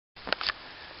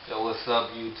What's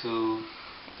up, YouTube?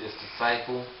 This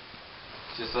Dyscyple.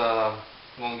 Just gonna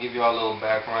give y'all a little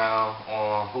background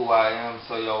on who I am,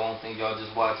 so y'all won't think y'all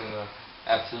just watching an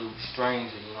absolute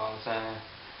stranger. You know what I'm saying?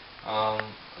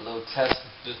 A little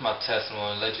just my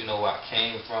testimony, let you know where I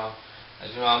came from.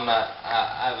 As you know,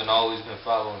 I haven't always been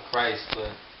following Christ, but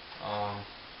I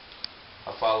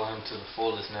follow Him to the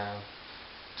fullest now.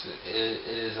 It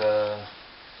is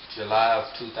July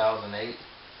of 2008.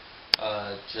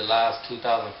 July of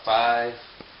 2005,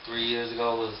 3 years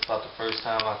ago, was about the first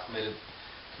time I committed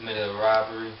a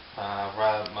robbery.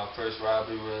 My first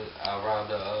robbery was I robbed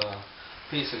a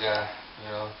pizza guy. You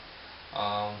know,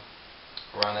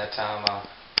 around that time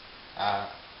I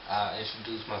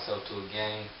introduced myself to a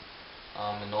gang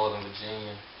in Northern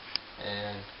Virginia,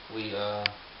 and we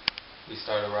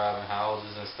started robbing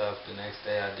houses and stuff. The next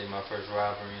day I did my first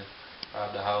robbery and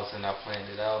robbed a house, and I planned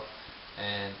it out,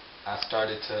 and I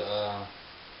started to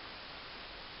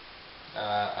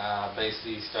I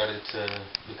basically started to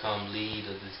become lead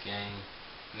of this gang,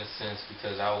 in a sense,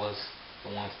 because I was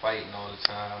the one fighting all the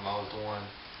time. I was the one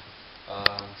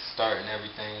starting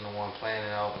everything, the one planning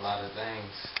out a lot of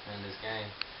things in this game.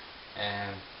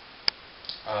 And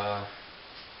I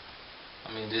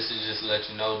mean, this is just to let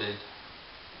you know that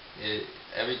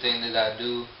everything that I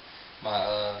do,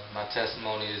 my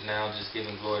testimony is now just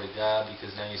giving glory to God, because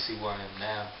now you see where I am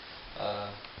now.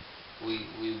 We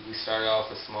started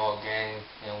off a small gang,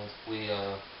 and we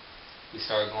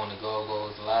started going to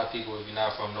go-go's. A lot of people, if you're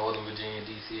not from Northern Virginia,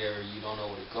 D.C. area, you don't know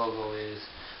what a go-go is.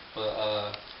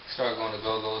 But started going to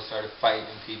go-go's, started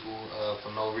fighting people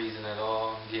for no reason at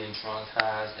all, getting drunk,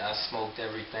 high. I smoked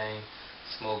everything,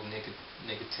 smoked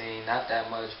nicotine, not that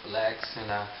much, blacks,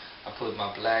 and I put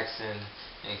my blacks in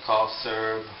cough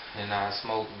syrup, and I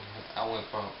went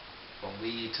from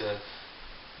weed to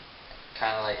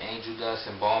kind of like angel dust,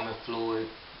 embalming fluid,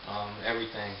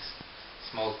 everything.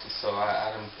 Smoked it. So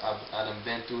I done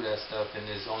been through that stuff, and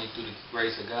it's only through the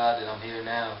grace of God that I'm here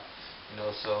now. You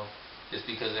know, so it's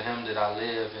because of Him that I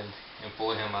live, and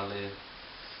for Him I live.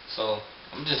 So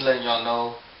I'm just letting y'all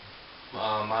know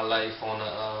my life on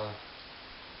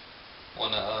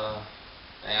the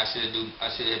dang, I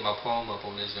should hit my poem up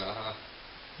on this, y'all, huh?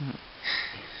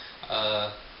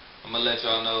 I'm letting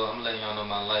y'all know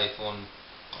my life on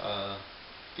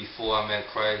before I met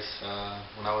Christ,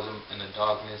 when I was in the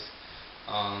darkness.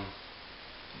 In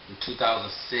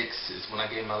 2006 is when I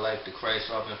gave my life to Christ,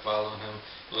 so I've been following Him.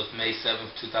 It was May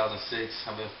 7th, 2006.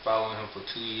 I've been following Him for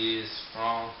 2 years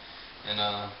strong, and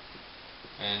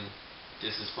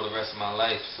this is for the rest of my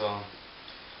life. So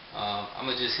I'm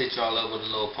gonna just hit y'all up with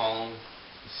a little poem,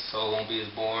 so it won't be as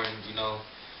boring, you know.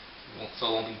 So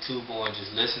it won't be too boring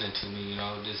just listening to me, you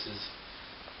know. This is,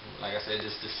 like I said,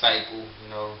 this Dyscyple, you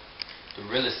know, the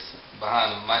realest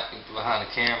behind the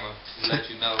camera, to let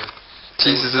you know.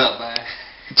 Jesus, what's up, man?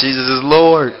 Jesus is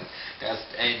Lord.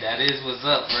 That is what's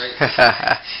up, right?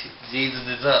 Jesus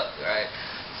is up, right?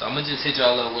 So I'm gonna just hit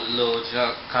y'all up with a little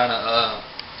junk, kind of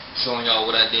showing y'all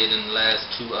what I did in the last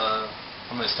how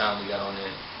much time we got on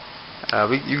there?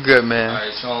 You good, man? All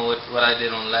right, showing what I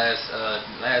did on the last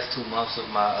 2 months of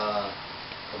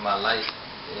my life.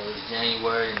 It was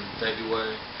January and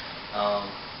February of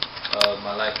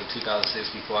my life in 2006,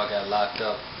 before I got locked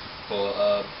up for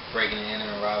breaking in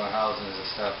and robbing houses and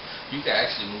stuff. You can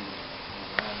actually move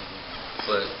around,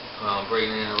 but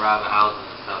breaking in and robbing houses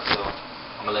and stuff. So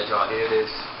I'm gonna let y'all hear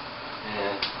this,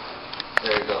 and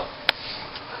there you go.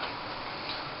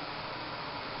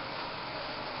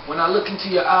 When I look into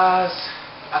your eyes,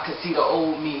 I can see the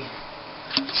old me,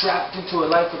 trapped into a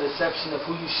life of deception of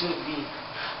who you should be.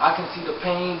 I can see the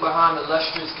pain behind the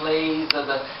lustrous glaze of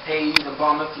the haze,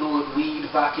 embalming fluid, weed,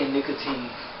 vodka, and nicotine.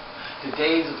 The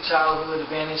days of childhood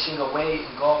vanishing away,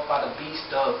 engulfed by the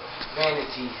beast of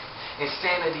vanity.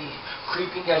 Insanity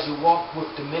creeping as you walk with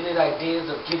demented ideas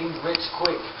of getting rich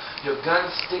quick. Your gun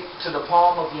stick to the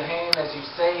palm of your hand as you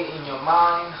say in your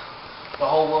mind, the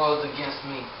whole world's against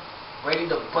me. Ready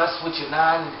to bust with your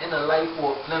 9 and inner life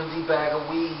for a flimsy bag of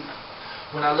weed.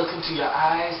 When I look into your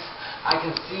eyes, I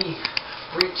can see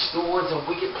breached doors and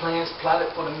wicked plans plotted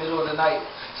for the middle of the night.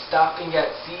 Stopping at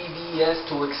CVS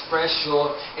to express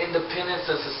your independence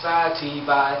of society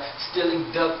by stealing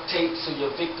duct tape so your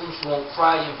victims won't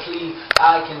cry and plead.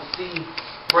 I can see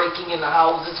breaking into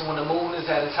houses when the moon is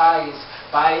at its highest.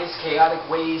 Biased, chaotic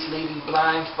ways leading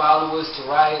blind followers to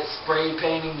riot, spray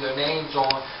painting your names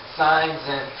on signs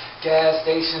and gas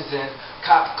stations and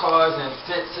cop cars and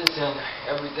fences and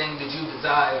everything that you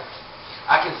desire.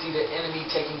 I can see the enemy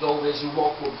taking over as you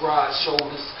walk with broad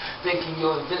shoulders, thinking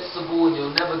you're invincible and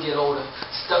you'll never get older,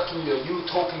 stuck in your youth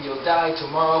hoping you'll die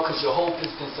tomorrow because your hope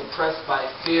has been suppressed by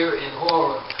fear and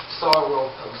horror. sorrow,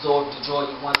 absorb the joy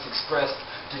you once expressed.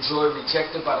 The joy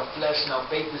rejected by the flesh, now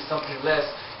faith is something less.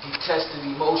 Detested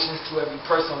emotions to every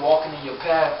person walking in your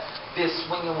path. Fist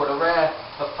swinging with a wrath.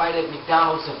 A fight at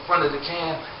McDonald's in front of the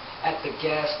camp. At the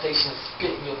gas station,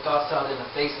 spitting your thoughts out in the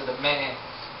face of the man.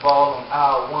 Ball on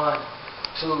aisle 1,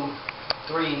 2,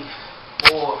 3,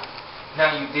 4.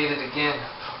 Now you did it again.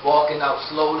 Walking out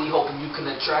slowly, hoping you can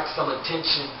attract some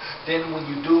attention. Then when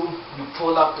you do, you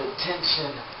pull out the tension.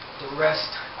 The rest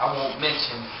I won't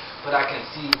mention, but I can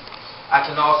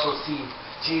also see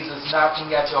Jesus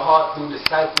knocking at your heart through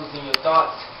Dyscyples in your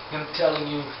thoughts. Him telling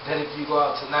you that if you go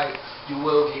out tonight, you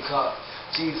will get caught.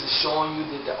 Jesus showing you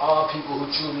that there are people who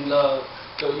truly love,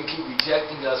 though you keep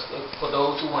rejecting us for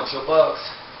those who want your bucks.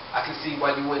 I can see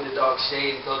why you wear the dark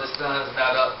shades, though the sun's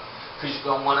not up, because you're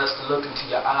going to want us to look into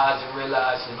your eyes and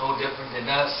realize you're no different than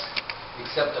us,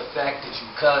 except the fact that you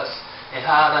cuss and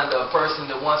hide under a person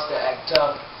that wants to act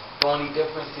tough. The only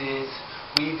difference is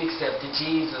we've accepted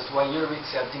Jesus while you're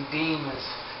accepting demons.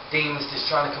 Demons just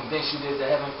trying to convince you there's a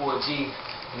heaven for a G,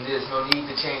 and there's no need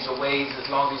to change your ways as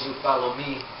long as you follow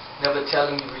me. Never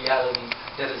telling you reality,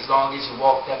 that as long as you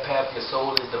walk that path, your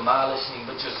soul is demolishing,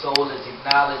 but your soul is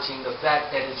acknowledging the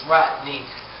fact that it's rotting.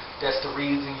 That's the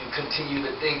reason you continue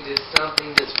to think there's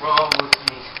something that's wrong with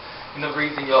me. And the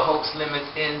reason your hopes limits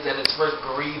ends at its first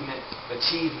bereavement.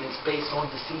 Achievements based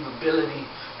on deceivability.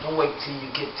 Don't wait till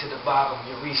you get to the bottom.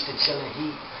 You reach the chilling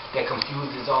heat that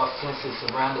confuses all senses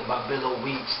surrounded by billow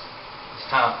weeds. It's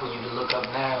time for you to look up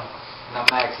now. And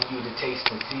I'm asking you to taste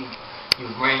and see.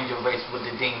 You've ran your race with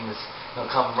the demons.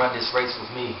 Now come run this race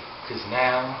with me. Because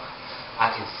now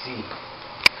I can see.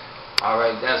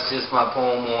 Alright, that's just my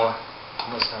poem on...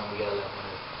 How much time we got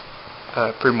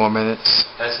left? 3 more minutes.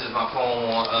 That's just my poem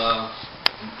on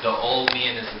the old me,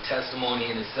 and it's a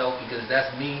testimony in itself, because that's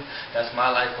me, that's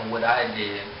my life and what I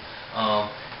did.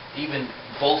 Even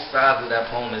both sides of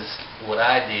that poem is what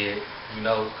I did, you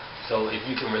know. So if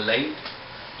you can relate,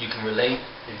 you can relate.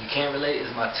 If you can't relate,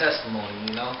 it's my testimony,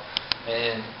 you know.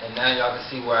 And now y'all can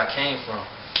see where I came from.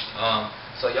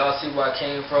 So y'all see where I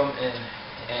came from,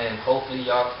 and hopefully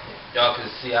y'all can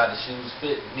see how the shoes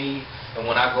fit me. And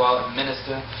when I go out and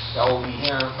minister, y'all will be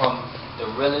hearing from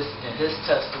the realest in his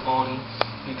testimony,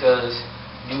 because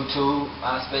YouTube,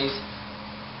 MySpace,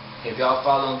 if y'all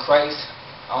following Christ,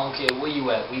 I don't care where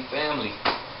you at, we family.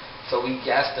 So we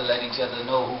got to let each other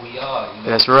know who we are. You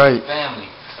know? That's right. Family.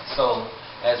 So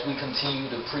as we continue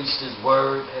to preach this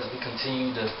word, as we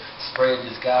continue to spread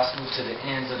this gospel to the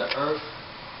ends of the earth,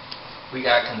 we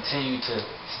got to continue to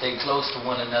stay close to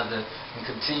one another and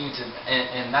continue to,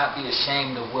 and not be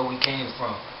ashamed of where we came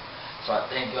from. So I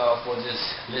thank y'all for just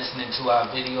listening to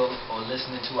our videos, or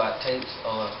listening to our tapes,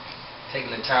 or taking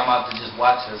the time out to just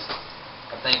watch us.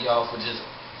 I thank y'all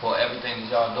for everything that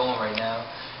y'all doing right now.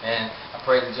 And I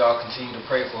pray that y'all continue to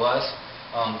pray for us.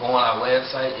 Go on our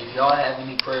website. If y'all have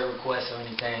any prayer requests or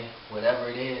anything, whatever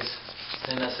it is,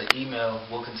 send us an email.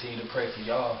 We'll continue to pray for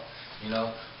y'all, you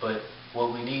know. But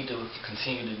what we need to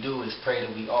continue to do is pray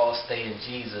that we all stay in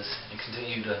Jesus and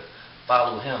continue to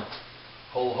follow him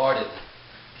wholeheartedly,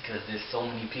 because there's so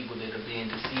many people that are being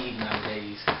deceived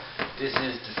nowadays. This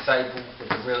is Dyscyple with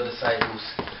the real Dyscyples.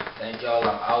 Thank y'all.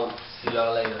 I'm out. See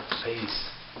y'all later. Peace.